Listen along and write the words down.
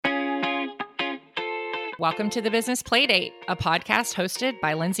Welcome to the Business Playdate, a podcast hosted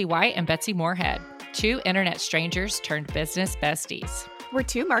by Lindsay White and Betsy Moorhead, two internet strangers turned business besties. We're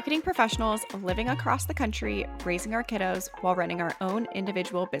two marketing professionals living across the country, raising our kiddos while running our own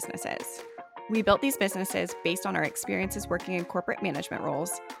individual businesses. We built these businesses based on our experiences working in corporate management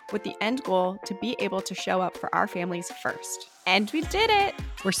roles, with the end goal to be able to show up for our families first. And we did it!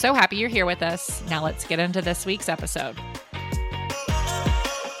 We're so happy you're here with us. Now let's get into this week's episode.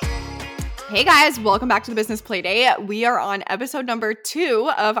 Hey guys, welcome back to the Business Playdate. We are on episode number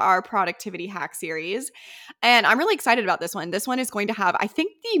 2 of our productivity hack series. And I'm really excited about this one. This one is going to have, I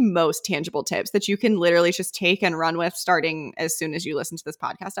think, the most tangible tips that you can literally just take and run with starting as soon as you listen to this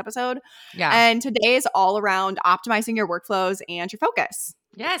podcast episode. Yeah. And today is all around optimizing your workflows and your focus.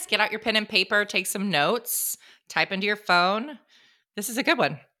 Yes, get out your pen and paper, take some notes, type into your phone. This is a good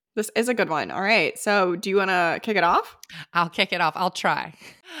one. This is a good one. All right. So do you want to kick it off? I'll kick it off. I'll try.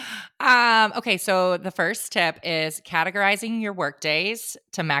 Okay, so the first tip is categorizing your work days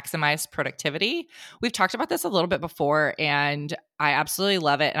to maximize productivity. We've talked about this a little bit before, and I absolutely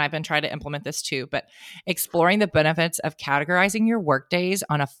love it, and I've been trying to implement this too, but exploring the benefits of categorizing your work days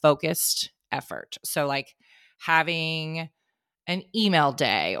on a focused effort. So like having an email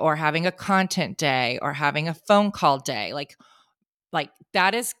day or having a content day or having a phone call day, like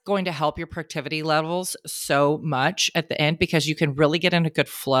that is going to help your productivity levels so much at the end because you can really get in a good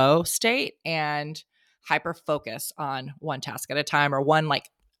flow state and hyper focus on one task at a time or one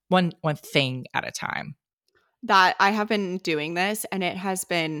thing at a time. That I have been doing this and it has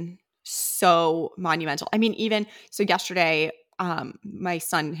been so monumental. I mean, even so yesterday, my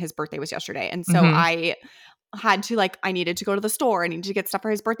son, his birthday was yesterday. And so I had to I needed to go to the store. I needed to get stuff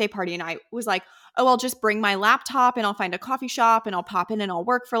for his birthday party. And I was like, oh, I'll just bring my laptop and I'll find a coffee shop and I'll pop in and I'll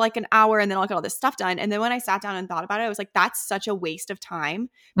work for like an hour and then I'll get all this stuff done. And then when I sat down and thought about it, I was like, that's such a waste of time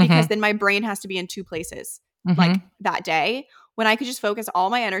because then my brain has to be in two places like that day when I could just focus all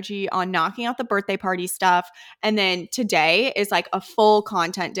my energy on knocking out the birthday party stuff. And then today is like a full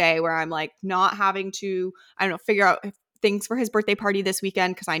content day where I'm like not having to, I don't know, figure out things for his birthday party this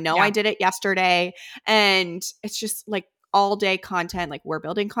weekend because I know I did it yesterday. And it's just like all day content. Like we're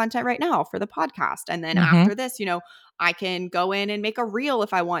building content right now for the podcast. And then after this, I can go in and make a reel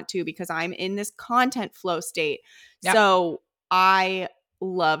if I want to because I'm in this content flow state. Yep. So I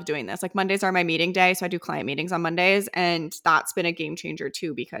love doing this. Like Mondays are my meeting day. So I do client meetings on Mondays. And that's been a game changer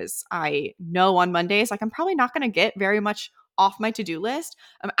too because I know on Mondays, like I'm probably not going to get very much off my to-do list.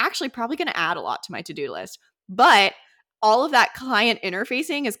 I'm actually probably going to add a lot to my to-do list. But all of that client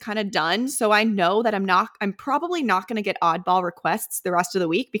interfacing is kind of done. So I know that I'm probably not going to get oddball requests the rest of the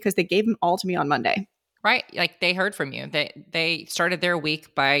week because they gave them all to me on Monday. Right. Like they heard from you. They started their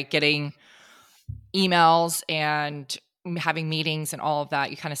week by getting emails and having meetings and all of that.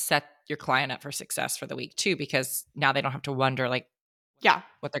 You kind of set your client up for success for the week too, because now they don't have to wonder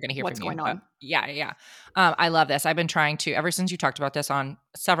what they're going to hear what's from you. What's going on? But yeah. I love this. I've been trying to, ever since you talked about this on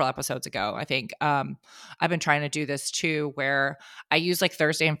several episodes ago, I think I've been trying to do this too, where I use like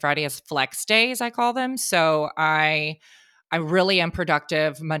Thursday and Friday as flex days, I call them. So I really am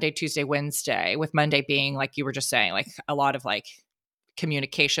productive Monday, Tuesday, Wednesday, with Monday being like you were just saying, like a lot of like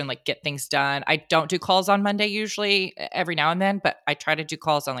communication, like get things done. I don't do calls on Monday usually, every now and then, but I try to do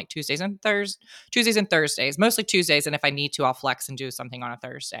calls on like Tuesdays and Thursdays, mostly Tuesdays. And if I need to, I'll flex and do something on a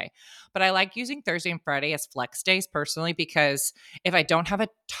Thursday. But I like using Thursday and Friday as flex days personally, because if I don't have a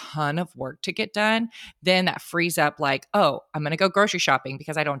ton of work to get done, then that frees up like, oh, I'm going to go grocery shopping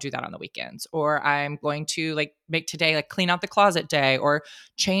because I don't do that on the weekends. Or I'm going to like make today, like clean out the closet day or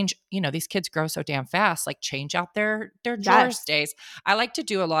change, these kids grow so damn fast, like change out their drawers days. I like to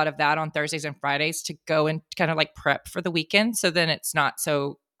do a lot of that on Thursdays and Fridays to go and kind of like prep for the weekend. So then it's not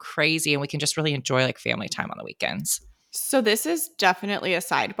so crazy and we can just really enjoy like family time on the weekends. So this is definitely a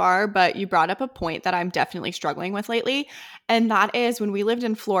sidebar, but you brought up a point that I'm definitely struggling with lately. And that is when we lived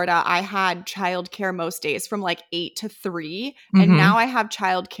in Florida, I had childcare most days from like 8 to 3. And now I have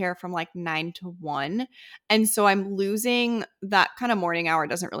childcare from like 9 to 1. And so I'm losing that kind of morning hour. It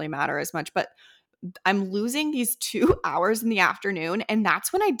doesn't really matter as much, but I'm losing these 2 hours in the afternoon. And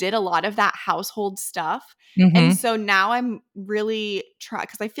that's when I did a lot of that household stuff. And so now I'm really trying,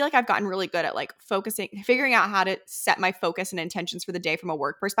 because I feel like I've gotten really good at like figuring out how to set my focus and intentions for the day from a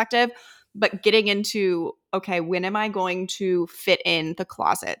work perspective, but getting into, okay, when am I going to fit in the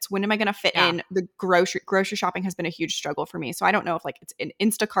closets? When am I going to fit in the grocery shopping has been a huge struggle for me. So I don't know if like it's an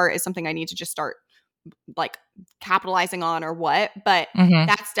Instacart is something I need to just start like capitalizing on or what, but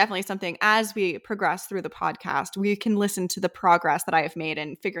that's definitely something as we progress through the podcast, we can listen to the progress that I have made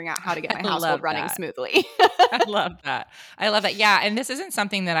in figuring out how to get my household running smoothly. I love that. Yeah. And this isn't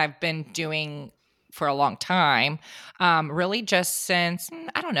something that I've been doing for a long time. Really just since,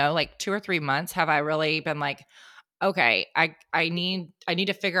 I don't know, like 2 or 3 months have I really been like, okay, I need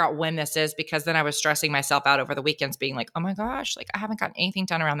to figure out when this is, because then I was stressing myself out over the weekends being like, oh my gosh, like I haven't gotten anything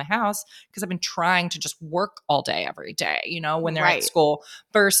done around the house because I've been trying to just work all day every day, when they're at Right. school,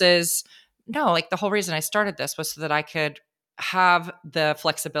 versus no, like the whole reason I started this was so that I could have the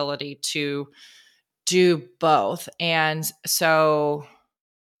flexibility to do both. And so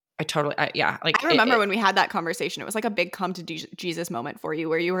yeah, like I remember when we had that conversation, it was like a big come to Jesus moment for you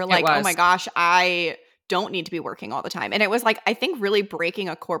where you were it like, "Oh my was. gosh, I don't need to be working all the time." And it was like, I think really breaking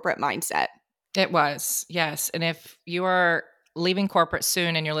a corporate mindset. It was, yes. And if you are leaving corporate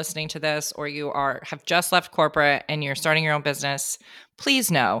soon and you're listening to this, or you have just left corporate and you're starting your own business,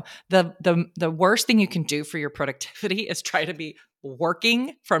 please know the worst thing you can do for your productivity is try to be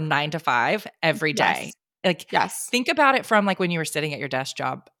working from 9 to 5 every day. Yes. Like, Yes. think about it from like when you were sitting at your desk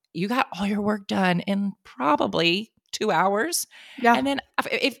job. You got all your work done in probably 2 hours. Yeah. And then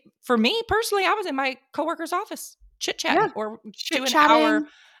if for me personally, I was in my coworker's office Yeah. chit-chatting or doing Chit-chatting.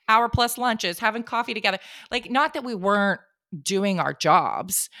 hour plus lunches, having coffee together. Like, not that we weren't doing our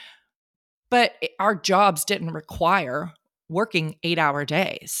jobs, but our jobs didn't require working 8-hour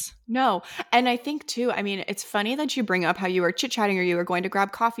days. No. And I think too, I mean, it's funny that you bring up how you were chit-chatting or you were going to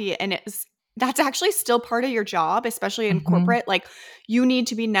grab coffee, and that's actually still part of your job, especially in Mhm. corporate. Like, you need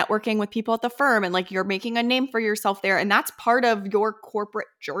to be networking with people at the firm, and like you're making a name for yourself there, and that's part of your corporate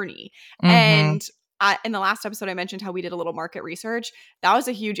journey. Mhm. And in the last episode, I mentioned how we did a little market research. That was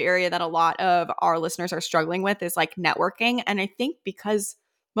a huge area that a lot of our listeners are struggling with, is like networking. And I think because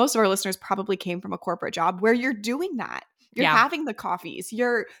most of our listeners probably came from a corporate job where you're doing that. You're Yeah. having the coffees,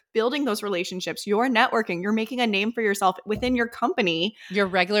 you're building those relationships, you're networking, you're making a name for yourself within your company. You're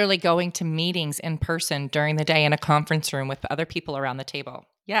regularly going to meetings in person during the day in a conference room with other people around the table.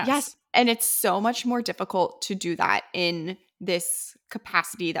 Yes. Yes. And it's so much more difficult to do that in this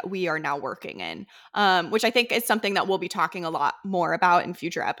capacity that we are now working in, which I think is something that we'll be talking a lot more about in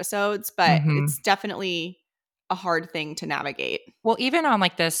future episodes, but Mhm. it's definitely a hard thing to navigate. Well, even on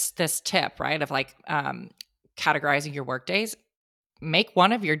like this tip, right, of like categorizing your work days, make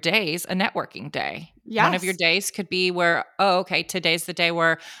one of your days a networking day. One of your Yes. days could be where, oh, okay, today's the day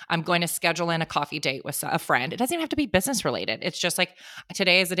where I'm going to schedule in a coffee date with a friend. It doesn't even have to be business related. It's just like,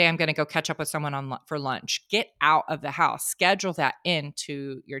 today is the day I'm going to go catch up with someone for lunch. Get out of the house. Schedule that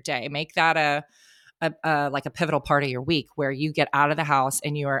into your day. Make that like a pivotal part of your week where you get out of the house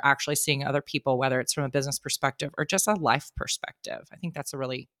and you are actually seeing other people, whether it's from a business perspective or just a life perspective. I think that's a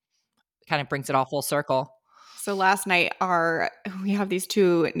really kind of brings it all full circle. So last night, we have these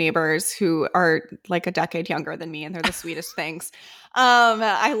two neighbors who are like a decade younger than me, and they're the sweetest things.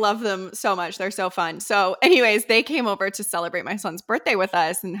 I love them so much; they're so fun. So, anyways, they came over to celebrate my son's birthday with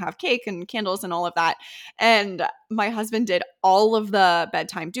us and have cake and candles and all of that. And my husband did all of the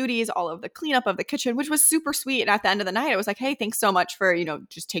bedtime duties, all of the cleanup of the kitchen, which was super sweet. And at the end of the night, I was like, "Hey, thanks so much for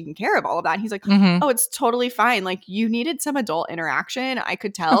just taking care of all of that." And he's like, Hmm. "Oh, it's totally fine. Like, you needed some adult interaction. I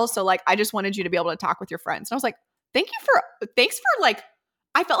could tell. So like, I just wanted you to be able to talk with your friends." And I was like, thanks for like,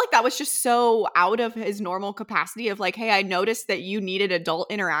 I felt like that was just so out of his normal capacity of like, "Hey, I noticed that you needed adult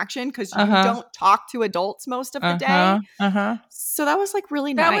interaction because Uh you huh. don't talk to adults most of the Uh day." huh. Uh huh. So that was like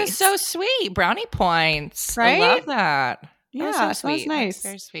really That was nice, so sweet. Brownie points. I right? love that. That was so Yeah, so that was sweet. That's nice.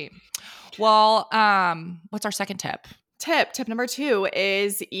 very sweet. Well, what's our second tip? Tip number 2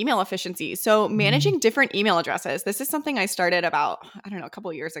 is email efficiency. So Mhm. managing different email addresses. This is something I started about, I don't know, a couple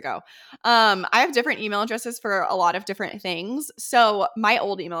of years ago. I have different email addresses for a lot of different things. So my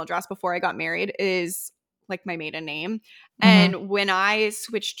old email address before I got married is like my maiden name. Mhm. And when I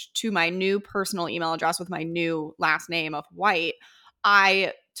switched to my new personal email address with my new last name of White,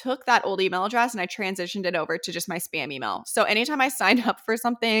 I took that old email address and I transitioned it over to just my spam email. So anytime I sign up for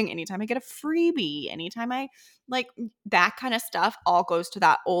something, anytime I get a freebie, anytime I like that kind of stuff, all goes to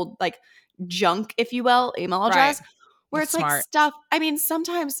that old like junk, if you will, email Right. address where That's it's like smart. stuff. I mean,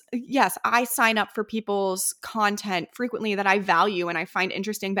 sometimes, yes, I sign up for people's content frequently that I value and I find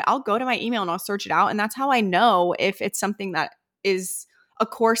interesting, but I'll go to my email and I'll search it out. And that's how I know if it's something that is a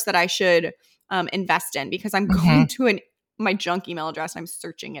course that I should invest in because I'm Mhm. going to my junk email address and I'm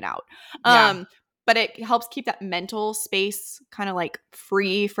searching it out. Yeah. But it helps keep that mental space kind of like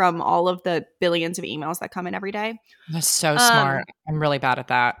free from all of the billions of emails that come in every day. That's so smart. Um, I'm really bad at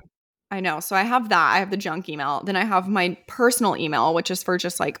that. I know. So I have that. I have the junk email. Then I have my personal email, which is for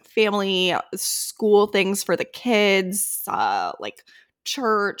just like family, school things for the kids, like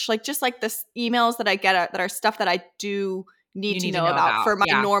church, like just like this emails that I get that are stuff that I do need You to need to know know about about. for my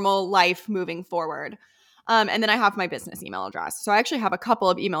Yeah. normal life moving forward. And then I have my business email address. So I actually have a couple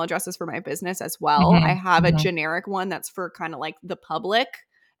of email addresses for my business as well. I Mhm, have a mhm, generic one that's for kind of like the public.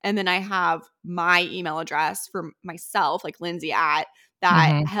 And then I have my email address for myself, like Lindsay at,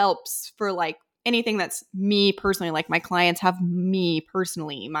 that mhm, helps for like anything that's me personally. Like my clients have me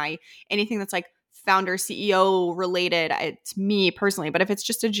personally, my anything that's like founder CEO related, it's me personally. But if it's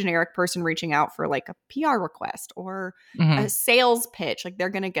just a generic person reaching out for like a PR request or a mhm. sales pitch, like they're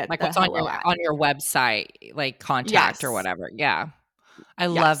going to get Like the what's on hello at. your website, like contact or Yes. whatever. Yeah. I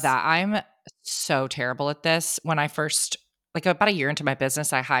love Yes. that. I'm so terrible at this. When I first like about a year into my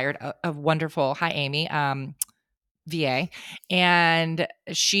business, I hired a wonderful hi Amy, VA, and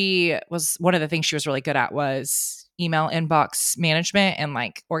she was one of the things she was really good at was email inbox management and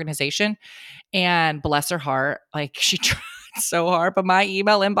like organization. And bless her heart, like she tried so hard, but my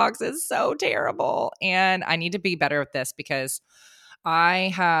email inbox is so terrible. And I need to be better at this because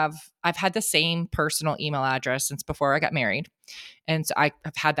I've had the same personal email address since before I got married. And so I've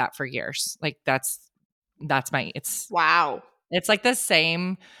had that for years. Like that's my Wow. it's like the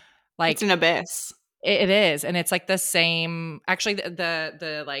same It's like an abyss. it is, and it's like the same actually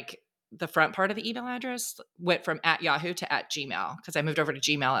like the front part of the email address went from at Yahoo to at Gmail because I moved over to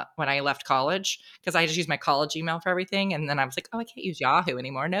Gmail when I left college because I just used my college email for everything. And then I was like, oh, I can't use Yahoo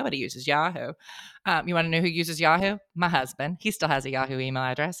anymore. Nobody uses Yahoo. You want to know who uses Yahoo? My husband. He still has a Yahoo email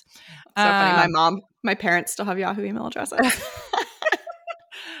address. So funny. Um, My parents still have Yahoo email addresses.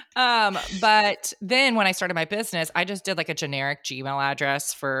 but then when I started my business, I just did like a generic Gmail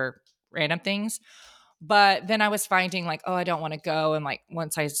address for random things. But then I was finding like, oh, I don't want to go. And like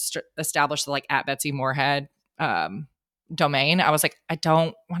once I established the like at Betsy Moorhead domain, I was like, I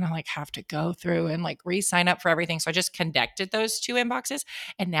don't want to like have to go through and like re-sign up for everything. So I just connected those two inboxes,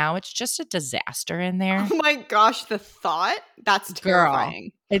 and now it's just a disaster in there. Oh my gosh, the thought? That's Girl,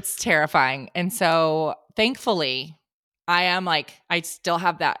 terrifying. it's terrifying. And so thankfully, I am like, I still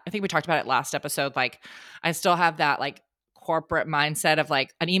have that. I think we talked about it last episode. Like, I still have that like corporate mindset of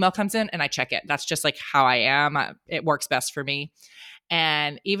like an email comes in and I check it. That's just like how I am. It works best for me.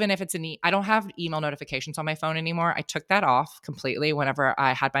 And even if it's I don't have email notifications on my phone anymore. I took that off completely whenever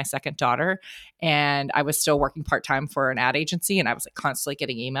I had my second daughter, and I was still working part time for an ad agency, and I was like constantly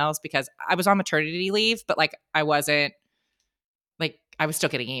getting emails because I was on maternity leave, but like I wasn't like I was still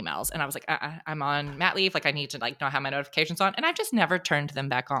getting emails, and I was like, I'm on mat leave. Like I need to like not have my notifications on, and I've just never turned them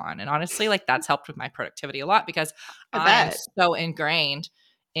back on. And honestly, like that's helped with my productivity a lot because I I am bet. so ingrained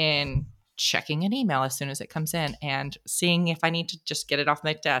in checking an email as soon as it comes in and seeing if I need to just get it off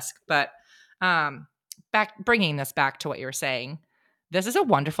my desk. But um, bringing this back to what you were saying, this is a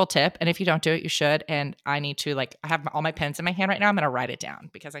wonderful tip, and if you don't do it, you should. And I need to like I have all my pens in my hand right now. I'm going to write it down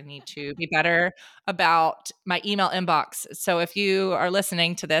because I need to be better about my email inbox. So if you are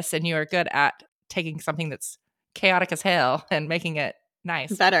listening to this and you are good at taking something that's chaotic as hell and making it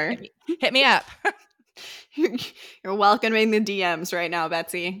nice, Better. hit me up. You're welcoming the DMs right now,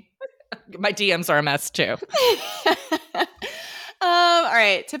 Betsy. My DMs are a mess too. All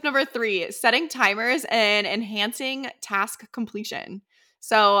right. Tip number 3, setting timers and enhancing task completion.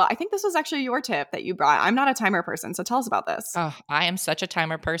 So I think this was actually your tip that you brought. I'm not a timer person, so tell us about this. Oh, I am such a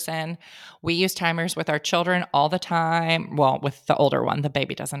timer person. We use timers with our children all the time. Well, with the older one, the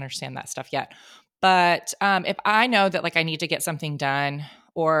baby doesn't understand that stuff yet. But if I know that like I need to get something done,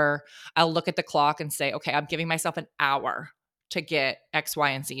 or I'll look at the clock and say, okay, I'm giving myself an hour to get X, Y,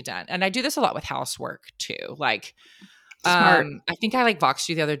 and Z done. And I do this a lot with housework too. Like Smart. I think I like boxed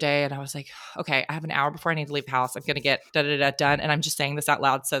you the other day and I was like, okay, I have an hour before I need to leave the house. I'm going to get da da da done. And I'm just saying this out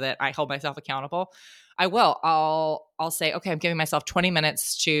loud so that I hold myself accountable. I will. I'll say, okay, I'm giving myself 20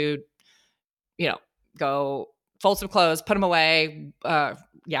 minutes to, go fold some clothes, put them away.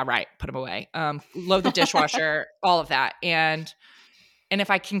 Yeah, right. Put them away. Load the dishwasher, all of that. And if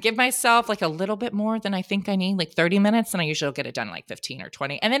I can give myself like a little bit more than I think I need, like 30 minutes, then I usually will get it done in like 15 or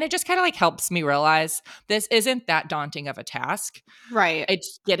 20. And then it just kind of like helps me realize this isn't that daunting of a task. Right.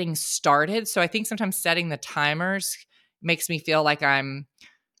 It's getting started. So I think sometimes setting the timers makes me feel like I'm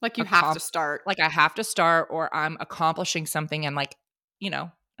Like you have to start. like I have to start or I'm accomplishing something and like,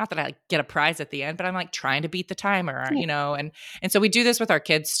 not that I like get a prize at the end, but I'm like trying to beat the timer, and so we do this with our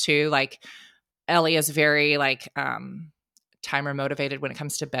kids too. Like Ellie is very like timer motivated when it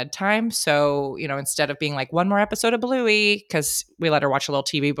comes to bedtime. So, instead of being like one more episode of Bluey, because we let her watch a little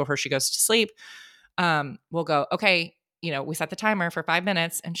TV before she goes to sleep, we'll go, okay, we set the timer for 5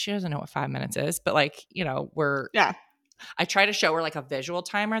 minutes and she doesn't know what 5 minutes is, but like, we're Yeah. I try to show her like a visual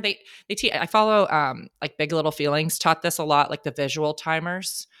timer. I follow like Big Little Feelings taught this a lot, like the visual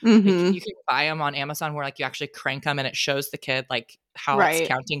timers. Like Mm-hmm. you can buy them on Amazon where like you actually crank them and it shows the kid like how it's Right.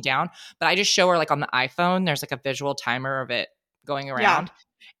 counting down. But I just show her like on the iPhone, there's like a visual timer of it going Yeah. around.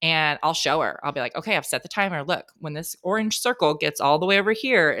 And I'll show her. I'll be like, okay, I've set the timer. Look, when this orange circle gets all the way over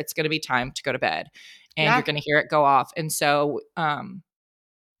here, it's going to be time to go to bed. And you're Yeah. going to hear it go off. And so,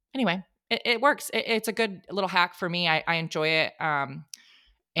 anyway, it works. It's a good little hack for me. I enjoy it. I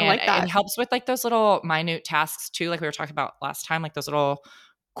And like it that. helps with like those little minute tasks too, like we were talking about last time, like those little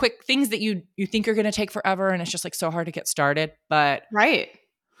quick things that you think are going to take forever, and it's just like so hard to get started. But Right.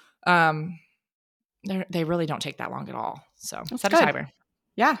 um, they really don't take that long at all. So That's set a good. timer.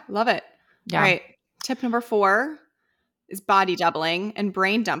 Yeah. Love it. All Yeah. right. Tip number 4 is body doubling and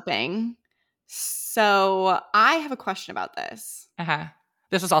brain dumping. So I have a question about this. Uh huh.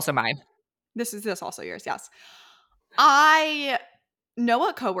 This is also mine. This also yours? Yes. I know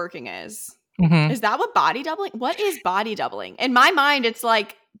what co-working is. Hmm. Is that what body doubling? What is body doubling? In my mind, it's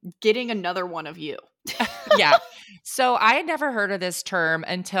like getting another one of you. Yeah. So I had never heard of this term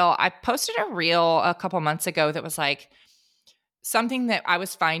until I posted a reel a couple months ago that was like, something that I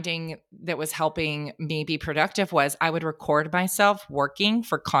was finding that was helping me be productive was I would record myself working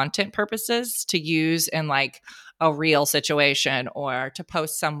for content purposes to use in like a real situation or to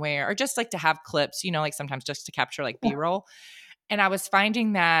post somewhere or just like to have clips, like sometimes just to capture like Yeah. B-roll. And I was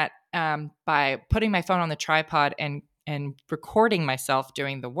finding that by putting my phone on the tripod and recording myself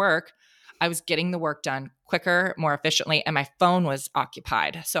doing the work, I was getting the work done quicker, more efficiently, and my phone was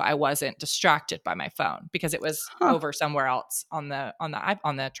occupied, so I wasn't distracted by my phone because it was Huh. over somewhere else on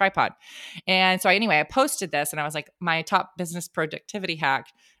the tripod. And so anyway, I posted this, and I was like, my top business productivity hack: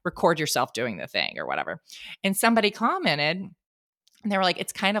 record yourself doing the thing or whatever. And somebody commented, and they were like,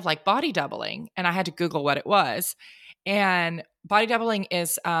 it's kind of like body doubling, and I had to Google what it was. And body doubling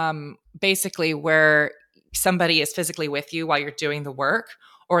is basically where somebody is physically with you while you're doing the work,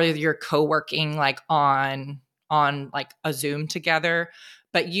 or you're co-working like on like a Zoom together,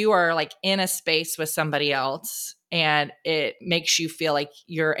 but you are like in a space with somebody else, and it makes you feel like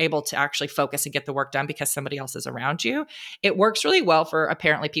you're able to actually focus and get the work done because somebody else is around you. It works really well for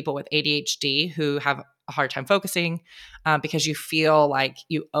apparently people with ADHD who have a hard time focusing, because you feel like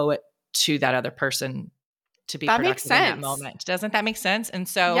you owe it to that other person to be That makes productive in that sense. moment. Doesn't that make sense? And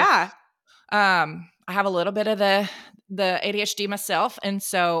so Yeah. I have a little bit of the ADHD myself, and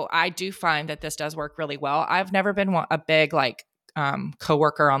so I do find that this does work really well. I've never been a big like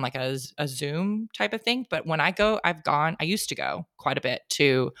coworker on like a Zoom type of thing, but when I used to go quite a bit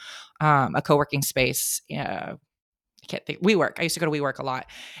to a co-working space. I can't think WeWork. I used to go to WeWork a lot,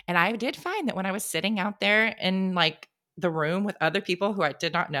 and I did find that when I was sitting out there in like the room with other people who I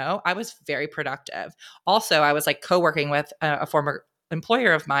did not know, I was very productive. Also, I was like co-working with a former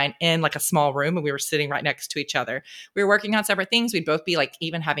employer of mine in like a small room, and we were sitting right next to each other. We were working on separate things. We'd both be like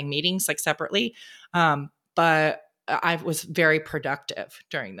even having meetings like separately, but I was very productive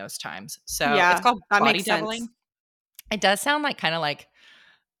during those times. So it's Yeah. called That body makes sense. doubling. It does sound like kind of like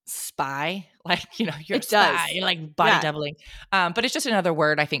spy, like, you're a It spy, does. you're like body Yeah. doubling. But it's just another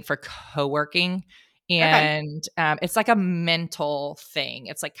word, I think, for co-working. Okay. And it's like a mental thing.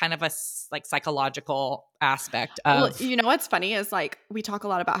 It's like kind of like psychological aspect Well, of, you know what's funny is like we talk a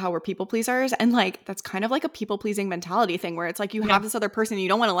lot about how we're people pleasers, and like that's kind of like a people pleasing mentality thing where it's like you yeah, have this other person and you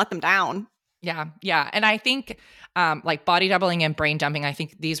don't want to let them down. yeah, yeah. And I think like body doubling and brain dumping, I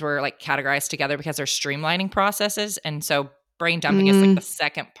think these were like categorized together because they're streamlining processes. And so brain dumping is like Mm, the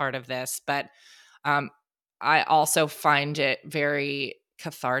second part of this. But um, I also find it very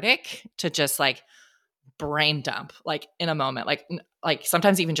cathartic to just like brain dump like in a moment, like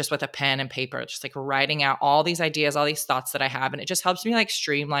sometimes even just with a pen and paper, just like writing out all these ideas, all these thoughts that I have, and it just helps me like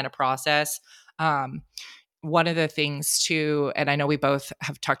streamline a process. One of the things too, and I know we both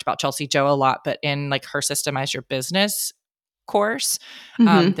have talked about Chelsea Joe a lot, but in like her Systemize Your Business course,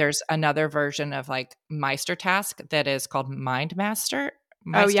 mhm. there's another version of like Meister Task that is called Mind Master, Oh,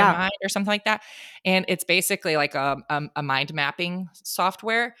 Meister yeah. Mind or something like that. And it's basically like a mind mapping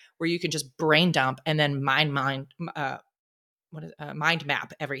software where you can just brain dump and then mind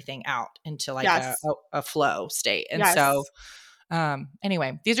map everything out into like Yes. a flow state. And so Yes.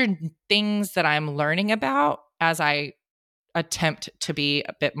 anyway, these are things that I'm learning about as I attempt to be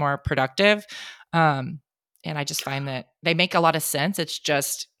a bit more productive. Um, and I just find that they make a lot of sense. It's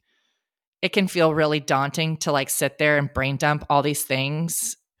just, it can feel really daunting to like sit there and brain dump all these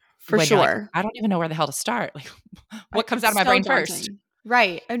things For when you're like, sure. I don't even know where the hell to start. Like, what comes out of It's my so brain first? daunting.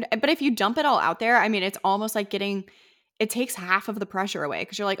 Right. And but if you dump it all out there, I mean, it's almost like it takes half of the pressure away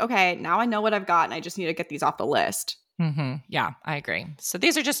because you're like, okay, now I know what I've got and I just need to get these off the list. Yeah, I agree. So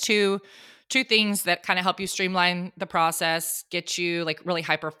these are just two things that kind of help you streamline the process, get you like really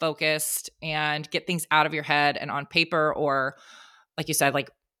hyper focused and get things out of your head and on paper, or like you said, like,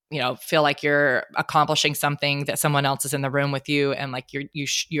 feel like you're accomplishing something that someone else is in the room with you, and like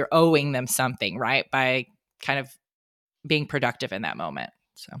you're owing them something, right? By kind of being productive in that moment.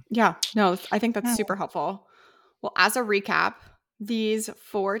 So, Yeah, no, I think that's yeah. super helpful. Well, as a recap, these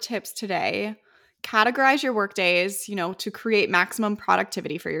 4 tips today: categorize your work days, to create maximum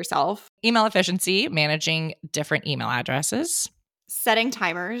productivity for yourself; Email efficiency, managing different email addresses; setting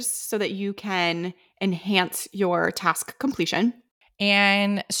timers so that you can enhance your task completion;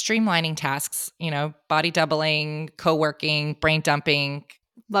 and streamlining tasks, body doubling, co-working, brain dumping.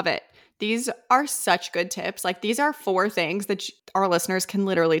 Love it. These are such good tips. Like, these are 4 things that our listeners can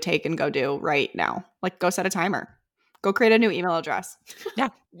literally take and go do right now. Like, go set a timer. Go create a new email address. Yeah.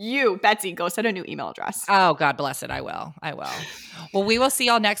 You, Betsy, go set a new email address. Oh, God bless it. I will. Well, we will see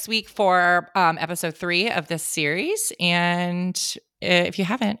y'all next week for episode 3 of this series. And if you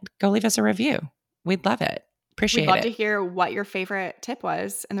haven't, go leave us a review. We'd love it. Appreciate We'd love it. to hear what your favorite tip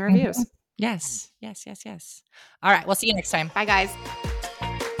was in the Mhm. reviews. Yes. All right. We'll see you next time. Bye, guys.